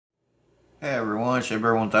Hey everyone,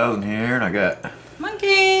 ShapeBear1000 here, and I got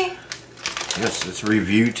Monkey. Yes, it's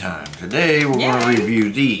review time. Today we're going to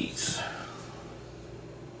review these.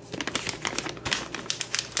 I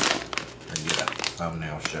get a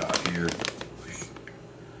thumbnail shot here.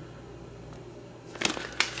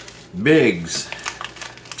 Bigs.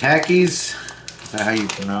 Takis. Is that how you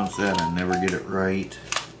pronounce that? I never get it right.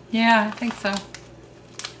 Yeah, I think so.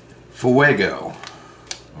 Fuego.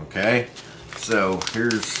 Okay, so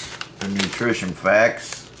here's the nutrition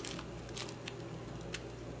facts.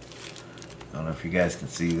 I don't know if you guys can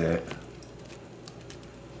see that.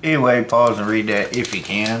 Anyway, pause and read that if you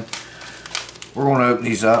can. We're going to open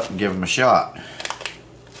these up and give them a shot.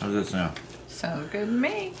 How does that sound? Sounds good to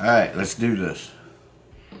me. Alright, let's do this.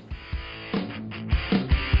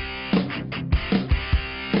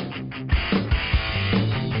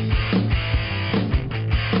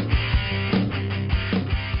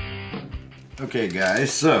 Okay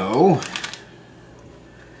guys, so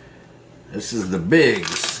this is the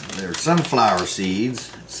bigs. They're sunflower seeds.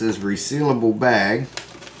 It says resealable bag.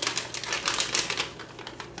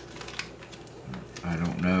 I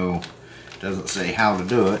don't know. It doesn't say how to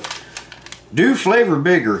do it. Do flavor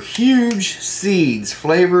bigger. Huge seeds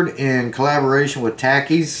flavored in collaboration with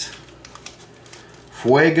Takis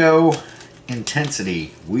Fuego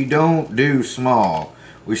Intensity. We don't do small.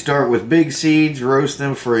 We start with big seeds, roast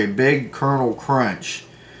them for a big kernel crunch,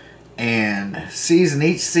 and season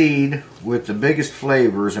each seed with the biggest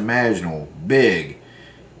flavors imaginable. Big.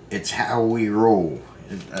 It's how we roll.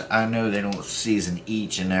 I know they don't season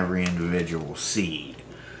each and every individual seed.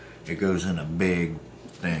 It goes in a big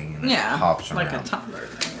thing and it hops around. Like a tumbler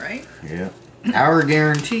thing, right? Yeah. Our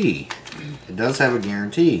guarantee. It does have a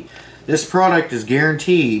guarantee. This product is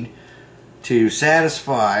guaranteed to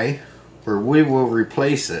satisfy, or we will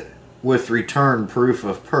replace it with return proof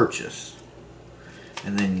of purchase.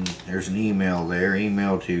 And then there's an email there.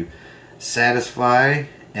 Email to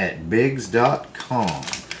satisfy@bigs.com.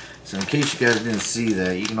 So in case you guys didn't see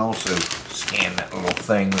that, you can also scan that little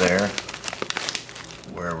thing there.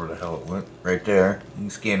 Wherever the hell it went. Right there. You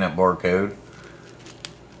can scan that barcode.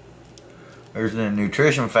 There's the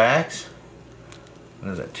nutrition facts.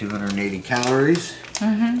 What is that? 280 calories.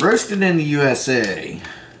 Roasted in the USA.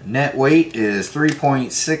 Net weight is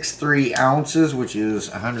 3.63 ounces, which is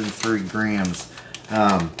 103 grams.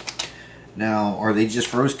 Now, are they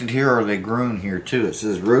just roasted here or are they grown here too? It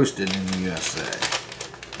says roasted in the USA.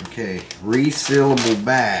 Okay, resealable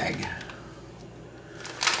bag.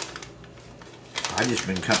 I just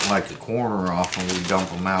been cutting like the corner off and we dump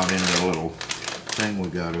them out into the little thing we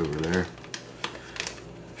got over there.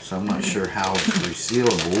 So I'm not sure how it's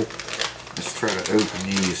resealable. Let's try to open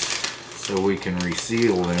these so we can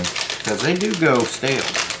reseal them, because they do go stale.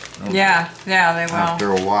 Yeah, they will.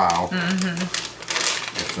 After a while,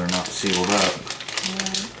 if they're not sealed up.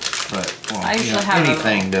 But well, I usually have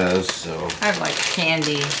anything does. So I have like a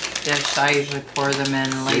candy dish. I usually pour them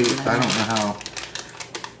in and leave them. I don't know how.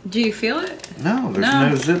 Do you feel it? No, there's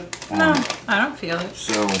no zip on it. I don't feel it.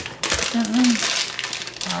 So I don't know.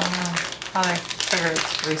 I figure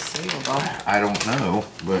it's resealable. I don't know,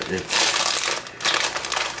 but it's.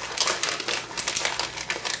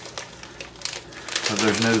 So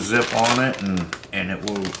there's no zip on it, and it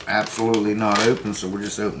will absolutely not open, so we're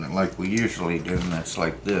just opening it like we usually do, and that's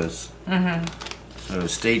like this. So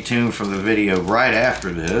stay tuned for the video right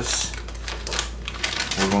after this.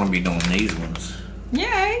 We're going to be doing these ones.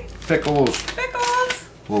 Yay! Pickles! Pickles!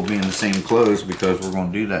 We'll be in the same clothes because we're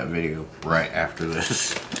going to do that video right after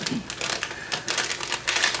this.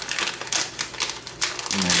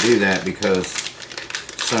 I'm going to do that because,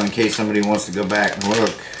 so in case somebody wants to go back and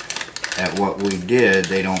look at what we did,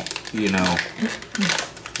 they don't, you know,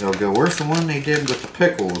 they'll go, where's the one they did with the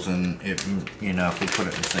pickles? And if, you know, if we put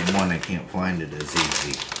it in the same one, they can't find it as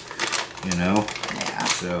easy, you know? Yeah.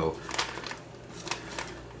 So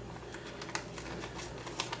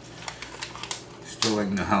still like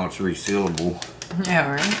to know how it's resealable.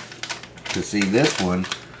 Yeah, right? To see, this one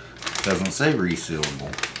doesn't say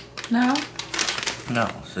resealable. No?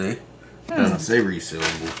 No, see? It doesn't say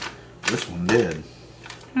resealable. This one did.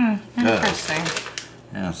 Interesting.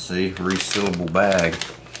 Yeah, see? Resealable bag.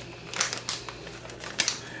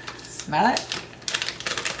 Smell it?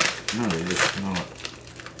 No, they just smell it.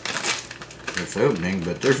 It's opening,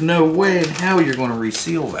 but there's no way in hell you're going to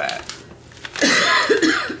reseal that.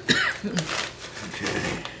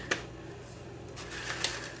 Okay.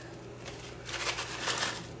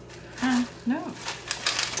 No.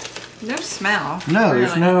 No smell. No, really.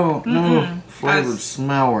 there's no flavored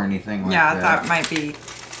smell or anything like that. Yeah, I thought it might be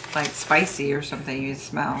like spicy or something you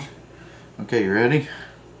smell. Okay, you ready?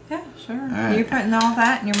 Yeah, Sure. right. You putting all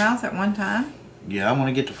that in your mouth at one time? Yeah, I want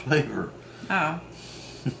to get the flavor. Oh.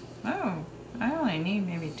 Oh. I only need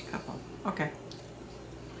maybe a couple. Okay.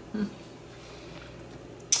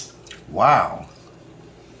 Wow.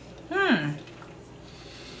 Hmm.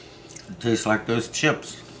 It tastes like those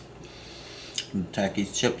chips.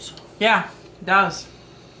 Takis chips. Yeah, it does.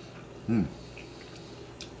 Hmm.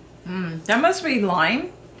 That must be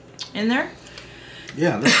lime in there.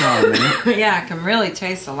 Yeah, that's not a minute. Yeah, I can really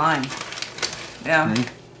taste the lime. Yeah.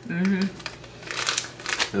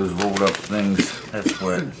 Those rolled up things, that's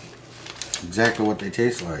what, exactly what they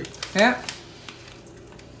taste like. Yep.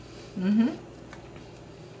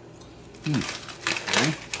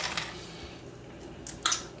 Okay.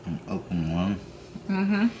 Open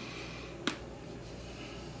one.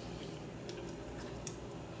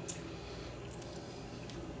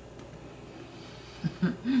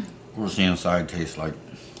 Of course, the inside tastes like.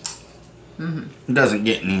 It doesn't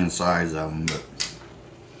get any insides of them, but.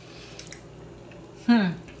 What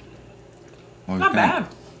do you Not think? bad.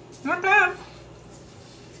 Not bad.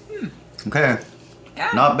 Okay.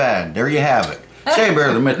 Yeah. Not bad. There you have it. Shea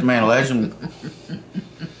Bear, the Myth, the Man, Legend.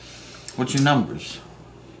 What's your numbers?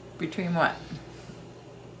 Between what?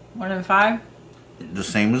 1 and 5? The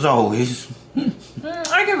same as always.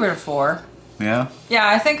 I give it a 4. Yeah? Yeah,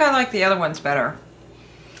 I think I like the other ones better.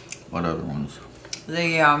 What other ones?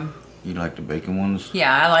 The You like the bacon ones?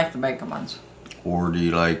 yeah, I like the bacon ones. Or do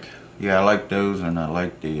you like... Yeah, I like those, and I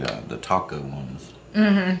like the taco ones.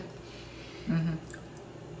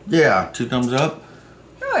 Yeah, 2 thumbs up?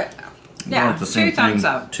 Good. You Yeah, want the 2 same thumbs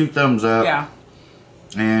thing. up. 2 thumbs up. Yeah.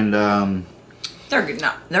 And, They're good.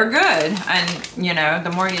 No, they're good. And, you know, the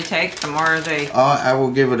more you take, the more they... I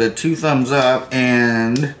will give it a 2 thumbs up,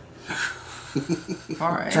 and...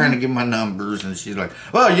 All right. Trying to get my numbers, and she's like,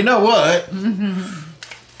 well, you know what?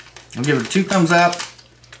 I'll give it 2 thumbs up,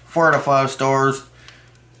 4 out of 5 stars.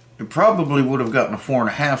 It probably would have gotten a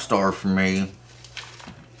 4.5 star from me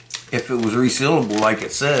if it was resealable like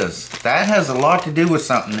it says. That has a lot to do with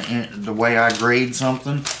something, in the way I grade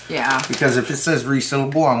something. Yeah. Because if it says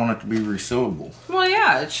resealable, I want it to be resealable. Well,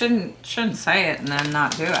 yeah, it shouldn't say it and then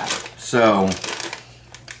not do it. So,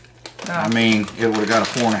 Yeah. I mean, it would have got a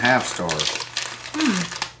 4.5 star.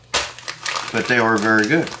 But they are very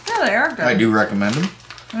good. Yeah, they are good. I do recommend them.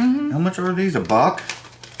 How much are these? $1?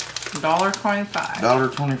 $1.25.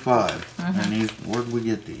 $1.25. And these, where'd we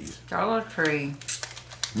get these? Dollar Tree.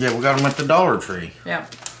 Yeah, we got them at the Dollar Tree.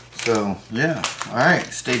 Yep. So, yeah. Alright,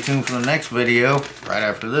 stay tuned for the next video, right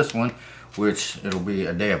after this one, which it'll be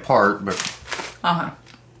a day apart, but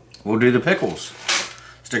we'll do the pickles.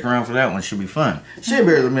 Stick around for that one, should be fun. Shea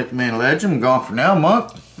Bear, the Myth, Man, Legend. I'm gone for now,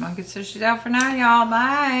 Monk. Monkey says she's out for now, y'all.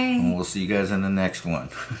 Bye. And we'll see you guys in the next one.